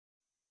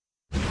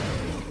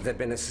There'd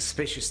been a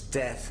suspicious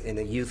death in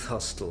a youth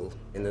hostel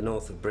in the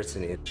north of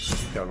Brittany.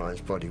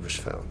 Caroline's body was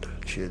found.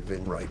 She had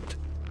been raped.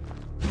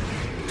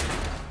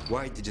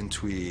 Why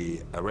didn't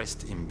we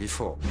arrest him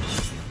before?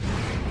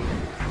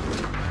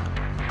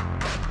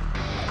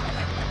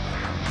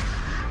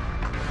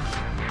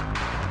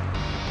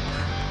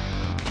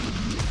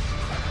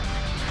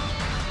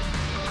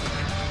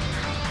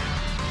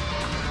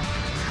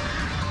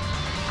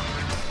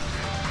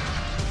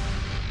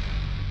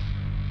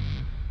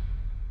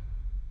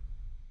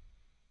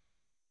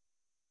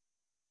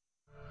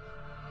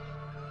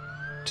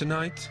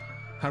 Tonight,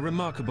 how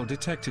remarkable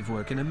detective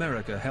work in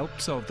America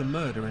helped solve the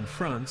murder in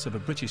France of a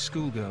British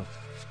schoolgirl.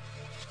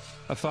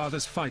 A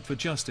father's fight for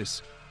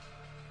justice,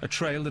 a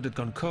trail that had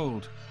gone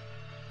cold,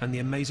 and the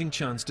amazing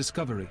chance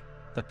discovery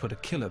that put a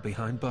killer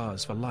behind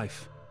bars for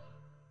life.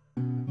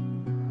 In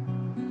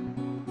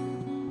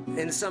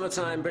the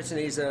summertime,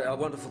 Brittany's a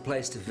wonderful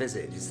place to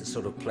visit. It's the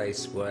sort of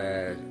place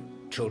where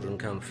children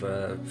come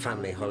for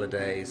family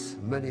holidays.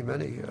 Many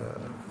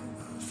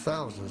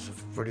thousands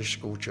of British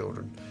school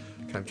children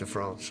came to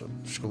France on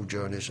school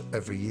journeys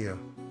every year.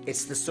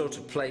 It's the sort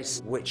of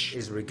place which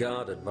is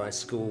regarded by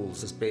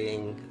schools as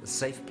being a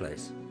safe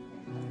place.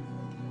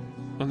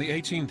 On the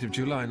 18th of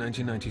July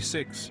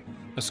 1996,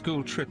 a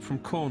school trip from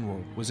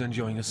Cornwall was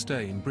enjoying a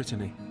stay in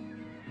Brittany.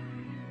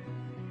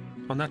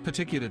 On that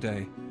particular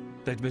day,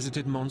 they'd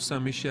visited Mont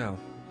Saint-Michel.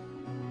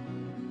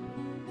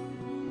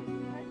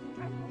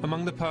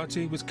 Among the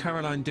party was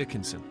Caroline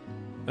Dickinson,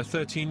 a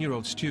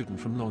 13-year-old student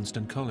from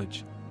Launceston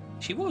College.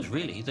 She was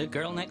really the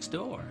girl next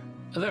door.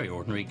 A very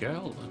ordinary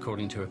girl,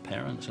 according to her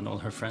parents and all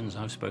her friends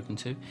I've spoken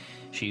to.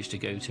 She used to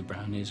go to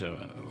brownies or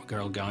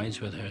girl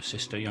guides with her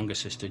sister, younger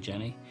sister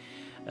Jenny.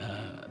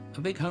 A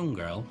big home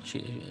girl.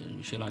 She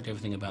liked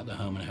everything about the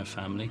home and her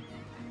family.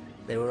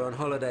 They were on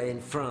holiday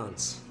in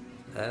France.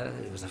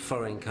 It was a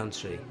foreign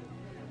country.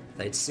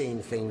 They'd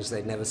seen things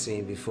they'd never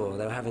seen before.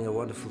 They were having a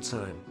wonderful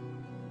time.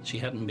 She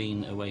hadn't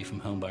been away from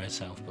home by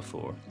herself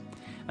before.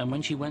 And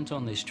when she went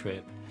on this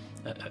trip,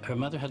 her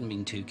mother hadn't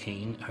been too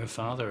keen. Her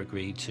father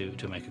agreed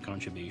to make a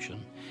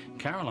contribution.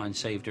 Caroline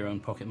saved her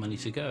own pocket money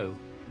to go.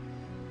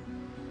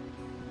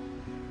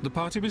 The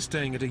party was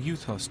staying at a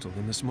youth hostel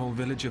in the small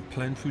village of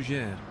Plaine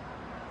Fougère.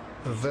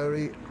 A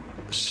very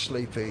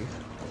sleepy,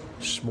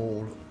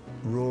 small,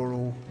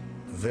 rural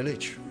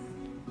village.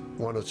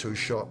 One or two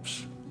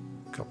shops,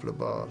 a couple of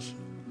bars.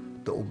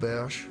 The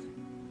auberge,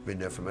 been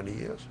there for many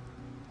years.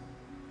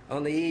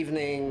 On the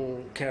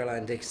evening,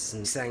 Caroline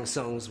Dickinson sang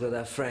songs with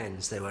her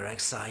friends. They were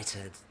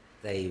excited.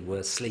 They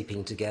were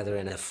sleeping together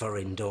in a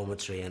foreign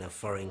dormitory in a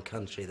foreign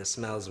country. The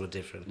smells were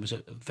different. It was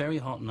a very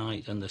hot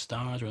night and the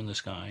stars were in the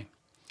sky.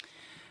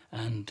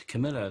 And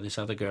Camilla, this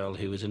other girl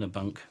who was in a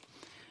bunk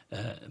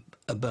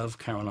above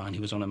Caroline,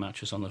 who was on a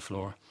mattress on the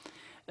floor,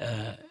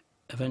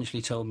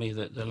 eventually told me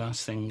that the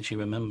last thing she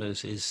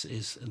remembers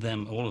is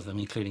them, all of them,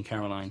 including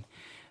Caroline,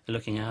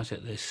 looking out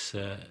at this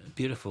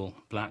beautiful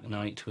black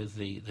night with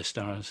the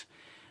stars,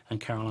 and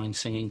Caroline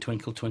singing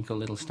Twinkle, Twinkle,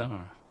 Little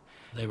Star.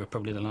 They were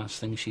probably the last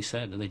things she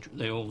said, and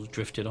they all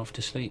drifted off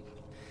to sleep.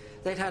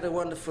 They'd had a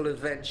wonderful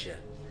adventure,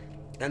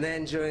 and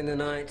then during the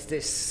night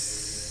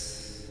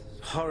this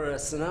horror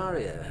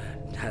scenario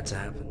had to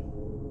happen.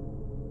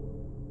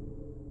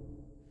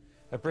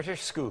 A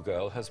British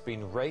schoolgirl has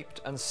been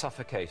raped and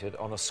suffocated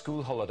on a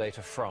school holiday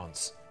to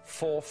France.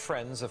 4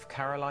 friends of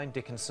Caroline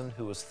Dickinson,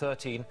 who was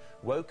 13,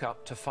 woke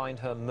up to find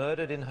her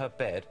murdered in her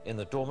bed in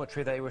the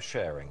dormitory they were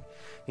sharing.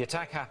 The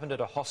attack happened at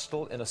a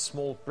hostel in a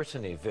small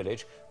Brittany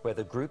village where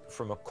the group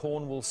from a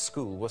Cornwall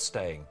school were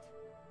staying.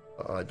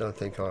 I don't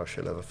think I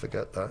shall ever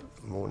forget that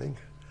morning.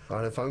 I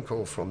had a phone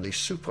call from the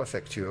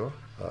sous-prefecture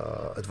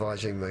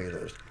advising me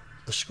that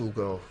a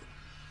schoolgirl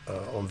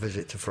on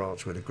visit to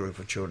France with a group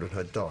of children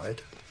had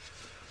died,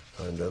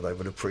 and they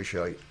would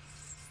appreciate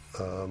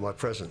my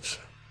presence.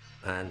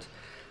 And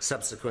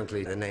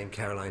subsequently, the name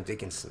Caroline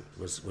Dickinson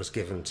was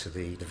given to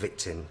the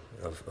victim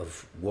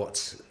of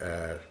what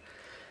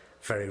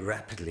very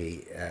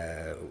rapidly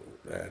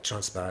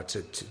transpired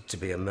to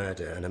be a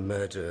murder, and a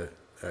murder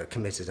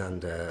committed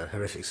under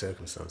horrific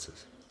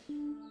circumstances.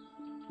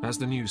 As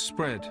the news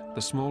spread,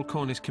 the small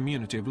Cornish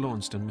community of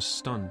Launceston was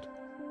stunned.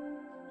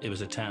 It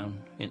was a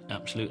town in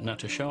absolute and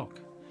utter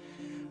shock.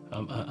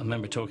 I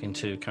remember talking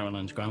to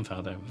Caroline's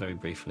grandfather very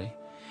briefly,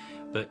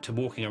 but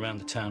walking around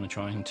the town and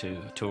trying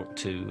to talk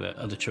to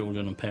other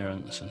children and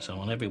parents and so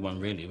on, everyone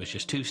really was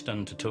just too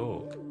stunned to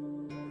talk.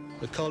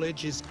 The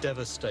college is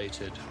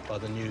devastated by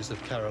the news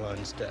of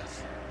Caroline's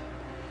death.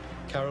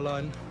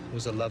 Caroline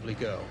was a lovely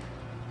girl.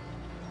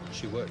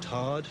 She worked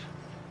hard,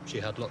 she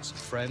had lots of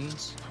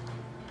friends,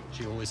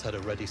 she always had a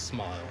ready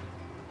smile.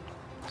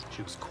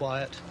 She was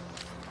quiet,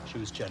 she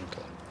was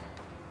gentle.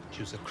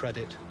 She was a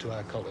credit to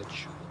our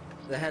college.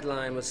 The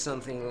headline was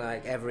something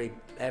like every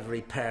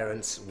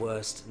parent's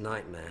worst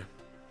nightmare.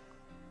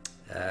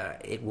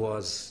 It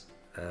was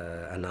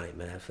a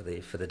nightmare for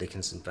the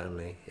Dickinson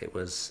family. It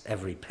was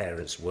every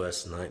parent's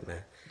worst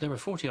nightmare. There were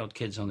 40-odd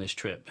kids on this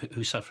trip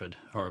who suffered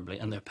horribly,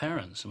 and their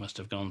parents must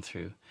have gone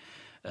through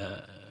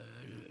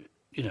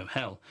you know,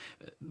 hell,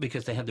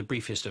 because they had the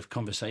briefest of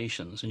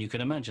conversations, and you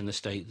can imagine the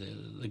state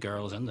the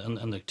girls and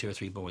the 2 or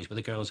 3 boys, but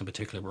the girls in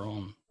particular, were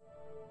on.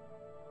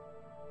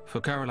 For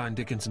Caroline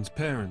Dickinson's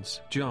parents,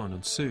 John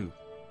and Sue,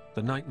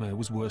 the nightmare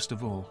was worst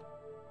of all.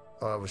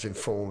 I was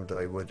informed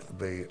they would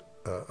be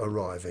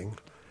arriving.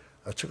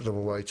 I took them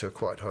away to a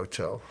quiet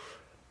hotel,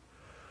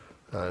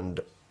 and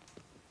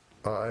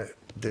I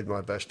did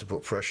my best to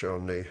put pressure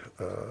on the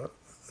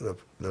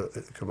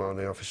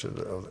commanding officer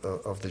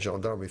of the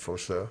gendarmerie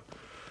force there,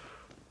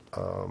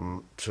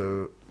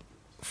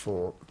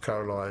 for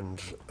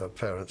Caroline's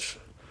parents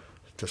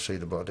to see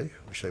the body,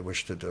 which they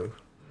wished to do.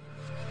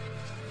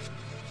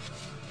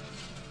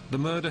 The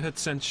murder had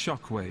sent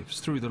shockwaves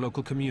through the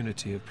local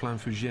community of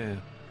Plainfougère.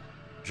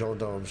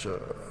 Gendarmes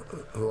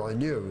who I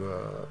knew,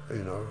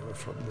 you know,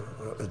 from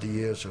the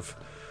years of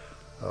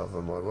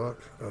my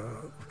work,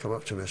 come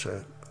up to me and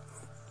say,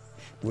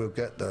 "We'll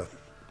get the,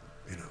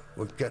 you know,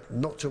 we'll get,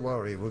 not to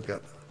worry, we'll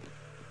get."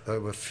 They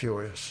were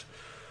furious.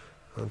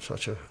 I'm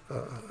such a,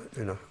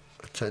 you know,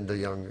 a tender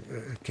young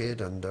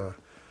kid, and it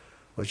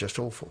was just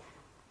awful.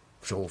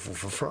 It was awful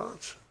for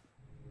France.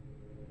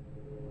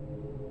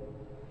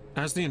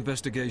 As the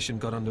investigation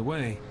got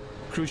underway,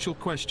 crucial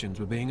questions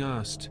were being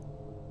asked.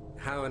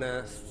 How on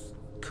earth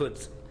could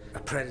a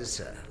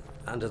predator,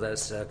 under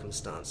those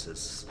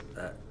circumstances,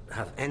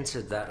 have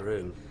entered that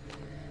room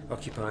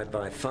occupied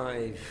by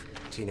 5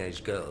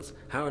 teenage girls?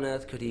 How on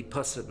earth could he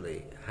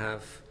possibly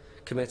have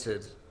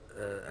committed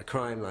a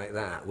crime like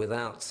that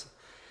without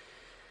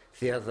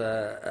the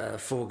other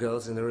 4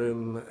 girls in the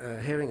room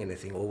hearing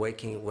anything or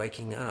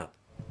waking up?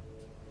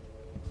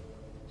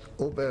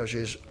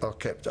 Auberges are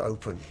kept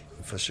open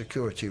for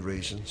security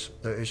reasons.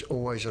 There is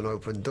always an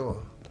open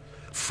door.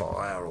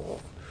 Fire or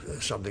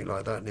something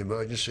like that, an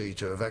emergency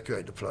to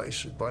evacuate the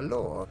place by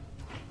law.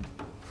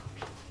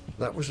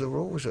 That was the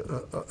rules at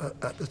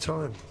the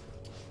time.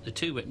 The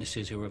 2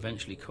 witnesses who were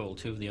eventually called,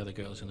 2 of the other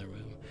girls in the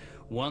room,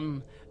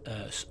 one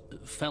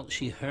felt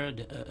she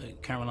heard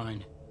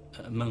Caroline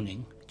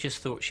moaning,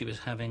 just thought she was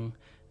having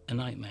a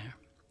nightmare.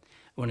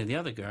 One of the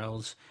other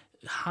girls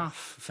half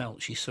felt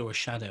she saw a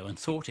shadow and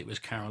thought it was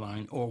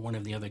Caroline or one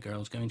of the other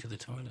girls going to the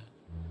toilet.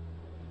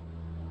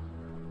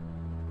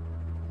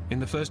 In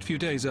the first few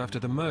days after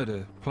the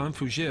murder,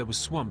 Plainfougère was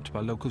swamped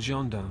by local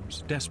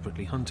gendarmes,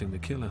 desperately hunting the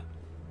killer.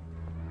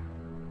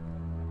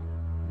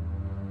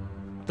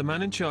 The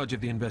man in charge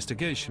of the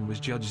investigation was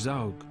Judge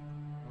Zaug.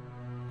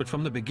 But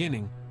from the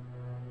beginning,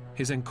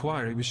 his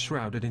inquiry was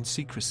shrouded in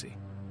secrecy,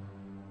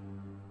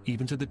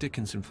 even to the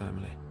Dickinson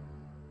family.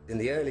 In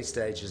the early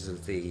stages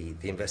of the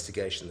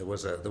investigation, there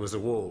was a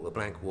wall, a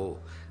blank wall.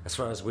 As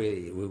far as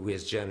we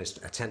as journalists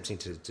attempting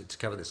to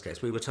cover this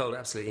case, we were told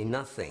absolutely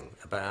nothing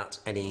about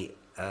any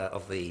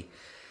of the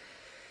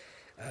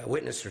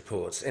witness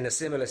reports. In a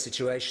similar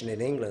situation in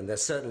England, there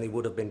certainly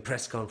would have been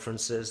press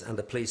conferences, and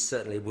the police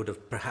certainly would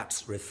have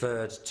perhaps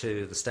referred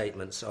to the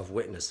statements of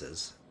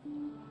witnesses.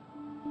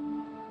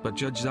 But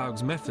Judge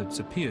Zaug's methods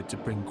appeared to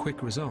bring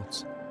quick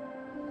results.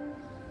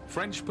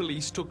 French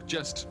police took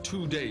just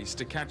 2 days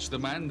to catch the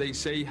man they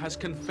say has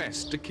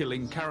confessed to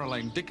killing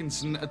Caroline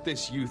Dickinson at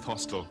this youth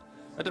hostel.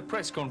 At a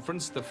press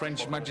conference, the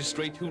French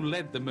magistrate who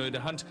led the murder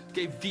hunt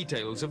gave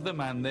details of the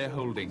man they're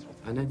holding.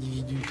 Un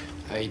individu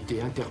a été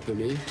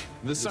interpellé.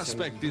 The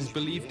suspect is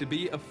believed to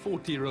be a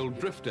 40-year-old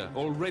drifter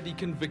already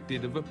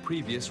convicted of a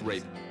previous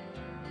rape.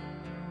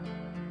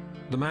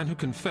 The man who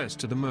confessed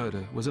to the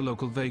murder was a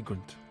local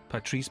vagrant,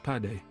 Patrice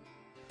Padet.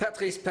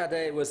 Patrice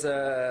Padet was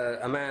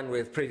a man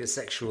with previous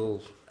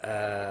sexual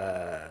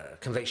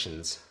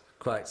convictions,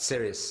 quite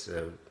serious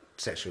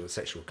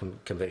sexual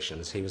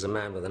convictions. He was a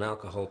man with an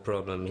alcohol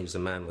problem, he was a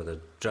man with a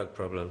drug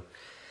problem,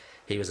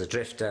 he was a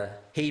drifter.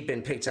 He'd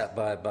been picked up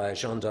by a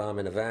gendarme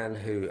in a van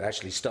who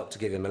actually stopped to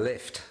give him a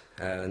lift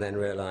and then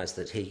realised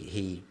that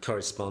he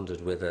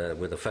corresponded with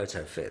a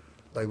photo fit.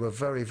 They were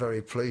very,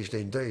 very pleased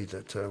indeed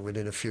that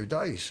within a few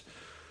days,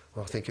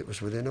 well, I think it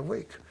was within a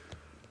week,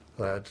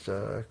 they had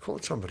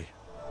caught somebody.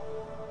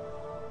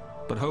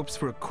 But hopes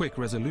for a quick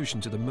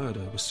resolution to the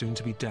murder were soon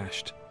to be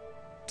dashed.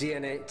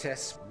 DNA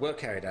tests were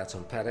carried out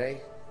on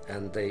Padet,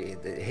 and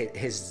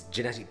his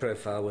genetic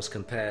profile was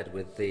compared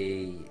with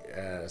the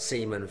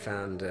semen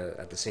found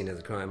at the scene of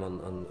the crime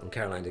on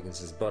Caroline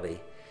Dickinson's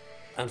body.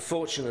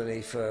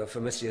 Unfortunately for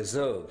Monsieur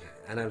Zaug,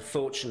 and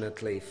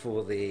unfortunately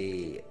for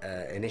the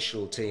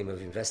initial team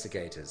of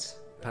investigators,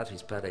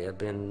 Patrice Padet had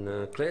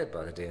been cleared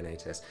by the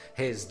DNA test.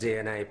 His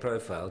DNA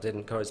profile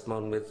didn't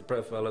correspond with the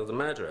profile of the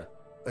murderer.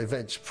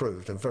 Events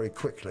proved, and very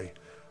quickly,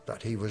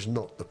 that he was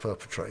not the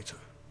perpetrator.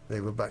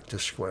 They were back to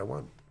square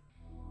one.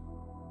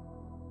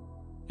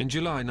 In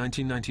July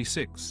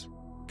 1996,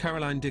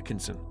 Caroline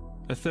Dickinson,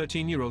 a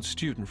 13-year-old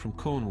student from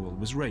Cornwall,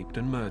 was raped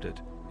and murdered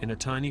in a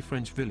tiny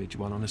French village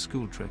while on a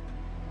school trip.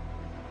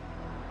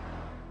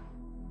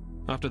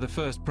 After the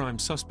first prime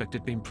suspect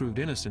had been proved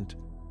innocent,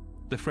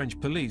 the French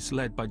police,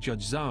 led by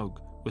Judge Zaug,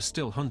 were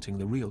still hunting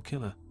the real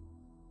killer.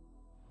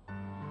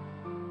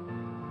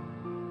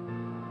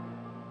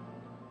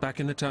 Back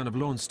in the town of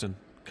Launceston,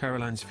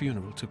 Caroline's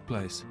funeral took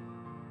place.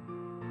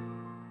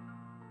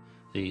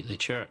 The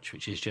church,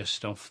 which is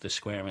just off the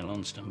square in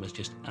Launceston, was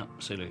just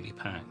absolutely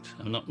packed.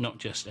 And not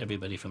just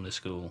everybody from the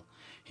school,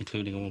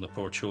 including all the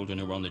poor children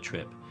who were on the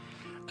trip,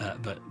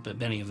 but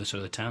many of the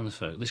sort of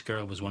townsfolk. This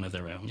girl was one of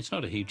their own. It's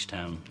not a huge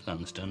town,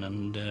 Launceston,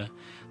 and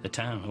the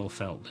town all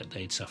felt that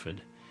they'd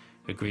suffered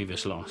a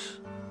grievous loss.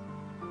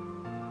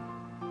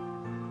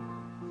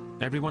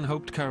 Everyone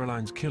hoped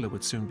Caroline's killer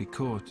would soon be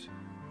caught.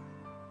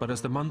 But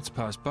as the months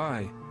passed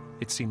by,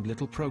 it seemed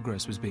little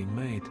progress was being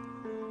made.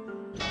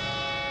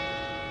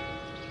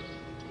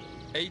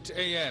 8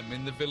 a.m.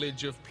 in the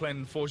village of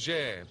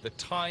Plainfougère, the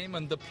time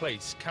and the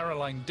place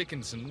Caroline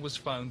Dickinson was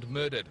found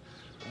murdered.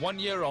 1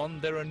 year on,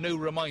 there are no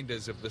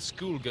reminders of the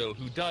schoolgirl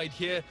who died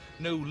here,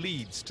 no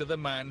leads to the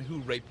man who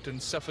raped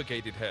and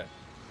suffocated her.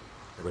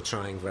 They were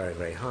trying very,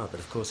 very hard, but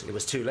of course it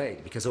was too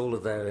late, because all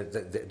of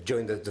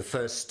during the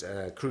first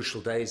crucial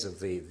days of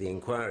the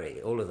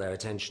inquiry, all of their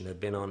attention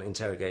had been on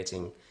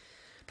interrogating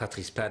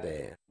Patrice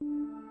Padet.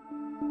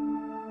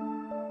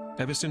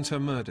 Ever since her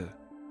murder,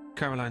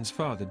 Caroline's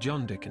father,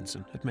 John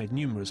Dickinson, had made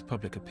numerous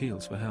public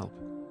appeals for help.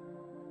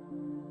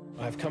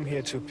 I've come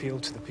here to appeal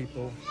to the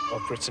people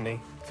of Brittany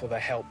for their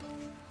help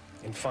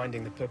in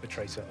finding the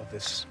perpetrator of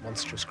this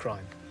monstrous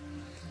crime.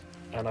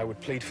 And I would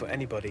plead for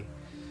anybody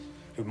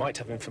who might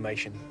have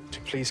information to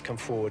please come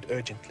forward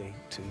urgently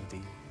to the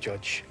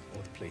judge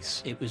or the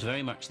police. It was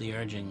very much the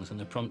urgings and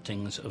the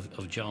promptings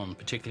of John,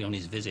 particularly on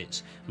his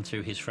visits and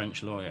through his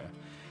French lawyer,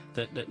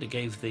 that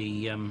gave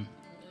the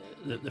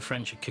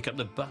French a kick up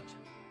the butt.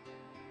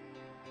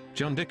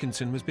 John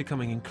Dickinson was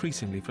becoming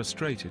increasingly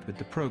frustrated with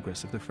the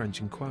progress of the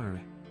French inquiry.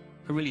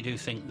 I really do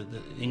think that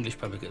the English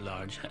public at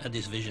large had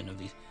this vision of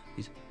these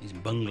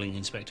bungling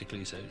Inspector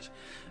Clouseaus,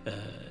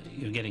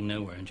 getting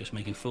nowhere and just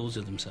making fools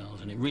of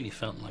themselves, and it really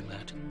felt like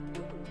that.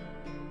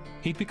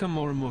 He'd become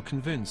more and more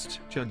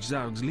convinced Judge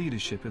Zaug's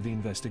leadership of the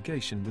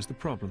investigation was the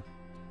problem.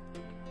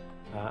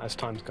 As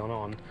time's gone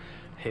on,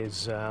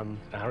 his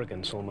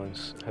arrogance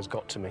almost has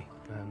got to me,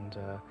 and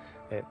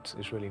it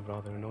is really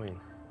rather annoying.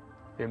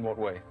 In what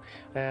way?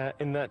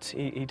 In that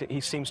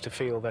he seems to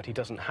feel that he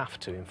doesn't have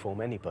to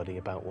inform anybody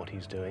about what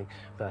he's doing,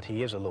 that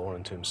he is a law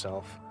unto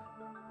himself.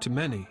 To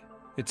many,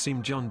 it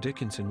seemed John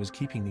Dickinson was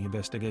keeping the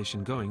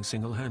investigation going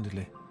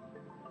single-handedly.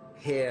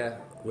 Here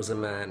was a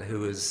man who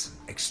was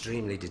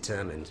extremely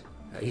determined.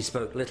 He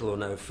spoke little or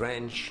no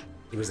French.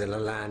 He was in a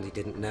land he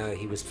didn't know.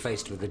 He was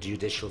faced with a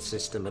judicial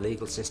system, a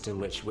legal system,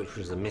 which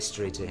was a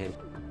mystery to him.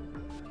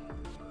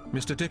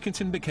 Mr.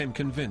 Dickinson became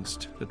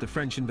convinced that the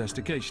French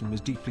investigation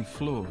was deeply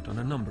flawed on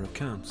a number of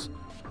counts.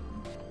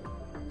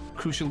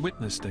 Crucial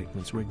witness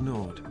statements were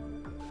ignored.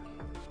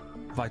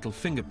 Vital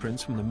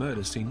fingerprints from the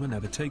murder scene were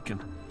never taken.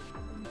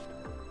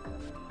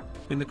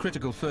 In the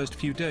critical first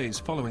few days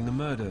following the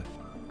murder,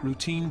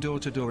 routine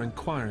door-to-door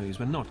inquiries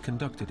were not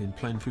conducted in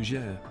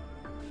Plainfougère.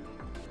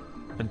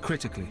 And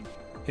critically,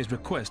 his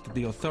request that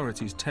the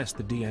authorities test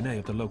the DNA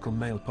of the local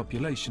male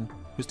population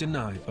was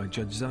denied by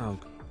Judge Zaug.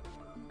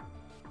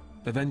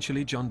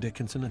 Eventually, John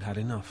Dickinson had had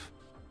enough.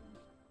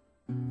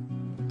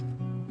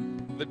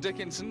 The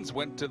Dickinsons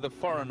went to the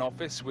Foreign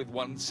Office with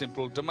one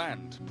simple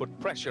demand: put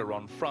pressure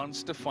on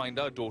France to find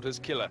our daughter's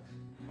killer.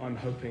 I'm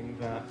hoping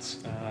that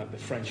the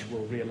French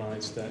will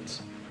realise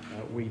that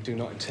we do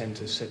not intend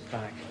to sit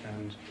back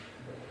and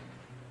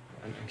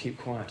keep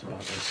quiet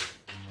about this.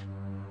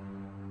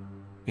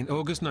 In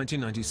August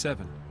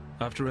 1997,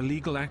 after a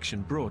legal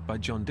action brought by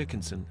John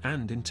Dickinson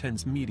and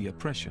intense media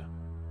pressure,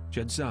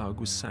 Judge Zaug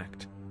was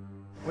sacked.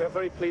 We are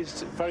very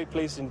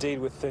pleased indeed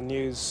with the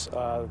news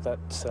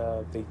that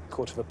the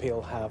Court of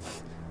Appeal have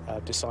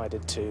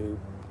decided to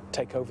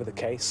take over the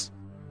case.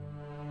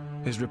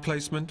 His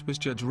replacement was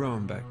Judge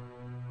Roenbeck,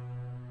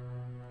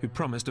 who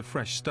promised a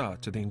fresh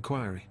start to the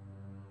inquiry.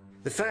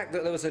 The fact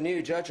that there was a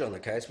new judge on the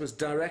case was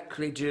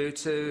directly due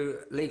to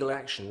legal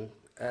action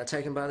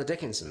taken by the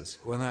Dickinsons.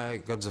 When I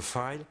got the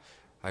file,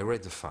 I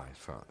read the file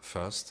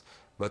first,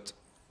 but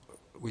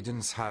we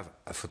didn't have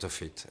a photo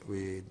fit.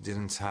 We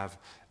didn't have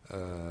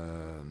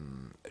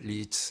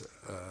leads.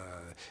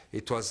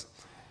 It was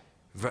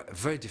a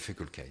very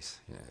difficult case.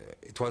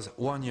 It was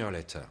 1 year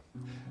later.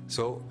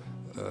 So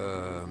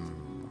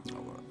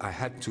I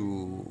had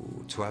to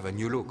have a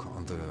new look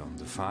on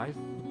the file.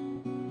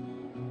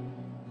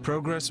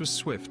 Progress was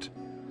swift.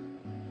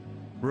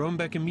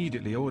 Roenbeck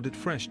immediately ordered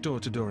fresh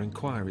door-to-door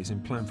inquiries in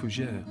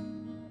Plainfougère,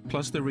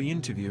 plus the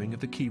re-interviewing of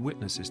the key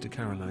witnesses to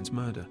Caroline's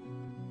murder.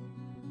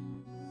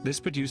 This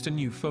produced a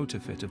new photo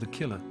fit of the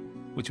killer,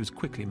 which was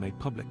quickly made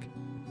public.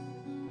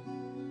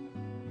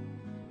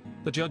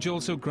 The judge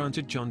also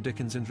granted John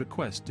Dickinson's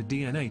request to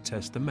DNA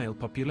test the male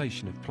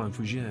population of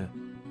Plainfougère,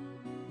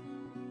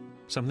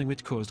 something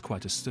which caused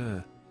quite a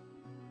stir.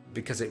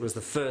 Because it was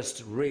the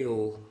first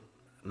real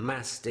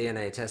mass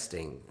DNA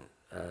testing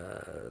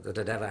that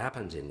had ever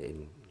happened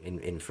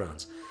in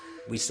France.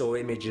 We saw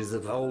images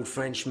of old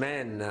French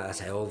men, I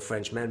say old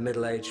French men,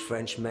 middle-aged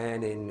French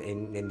men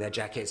in their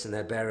jackets and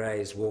their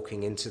berets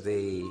walking into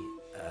the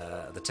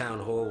town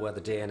hall where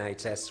the DNA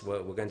tests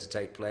were going to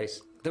take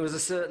place. There was a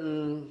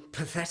certain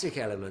pathetic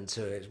element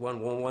to it.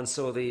 One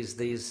saw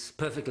these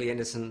perfectly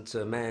innocent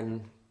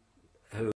men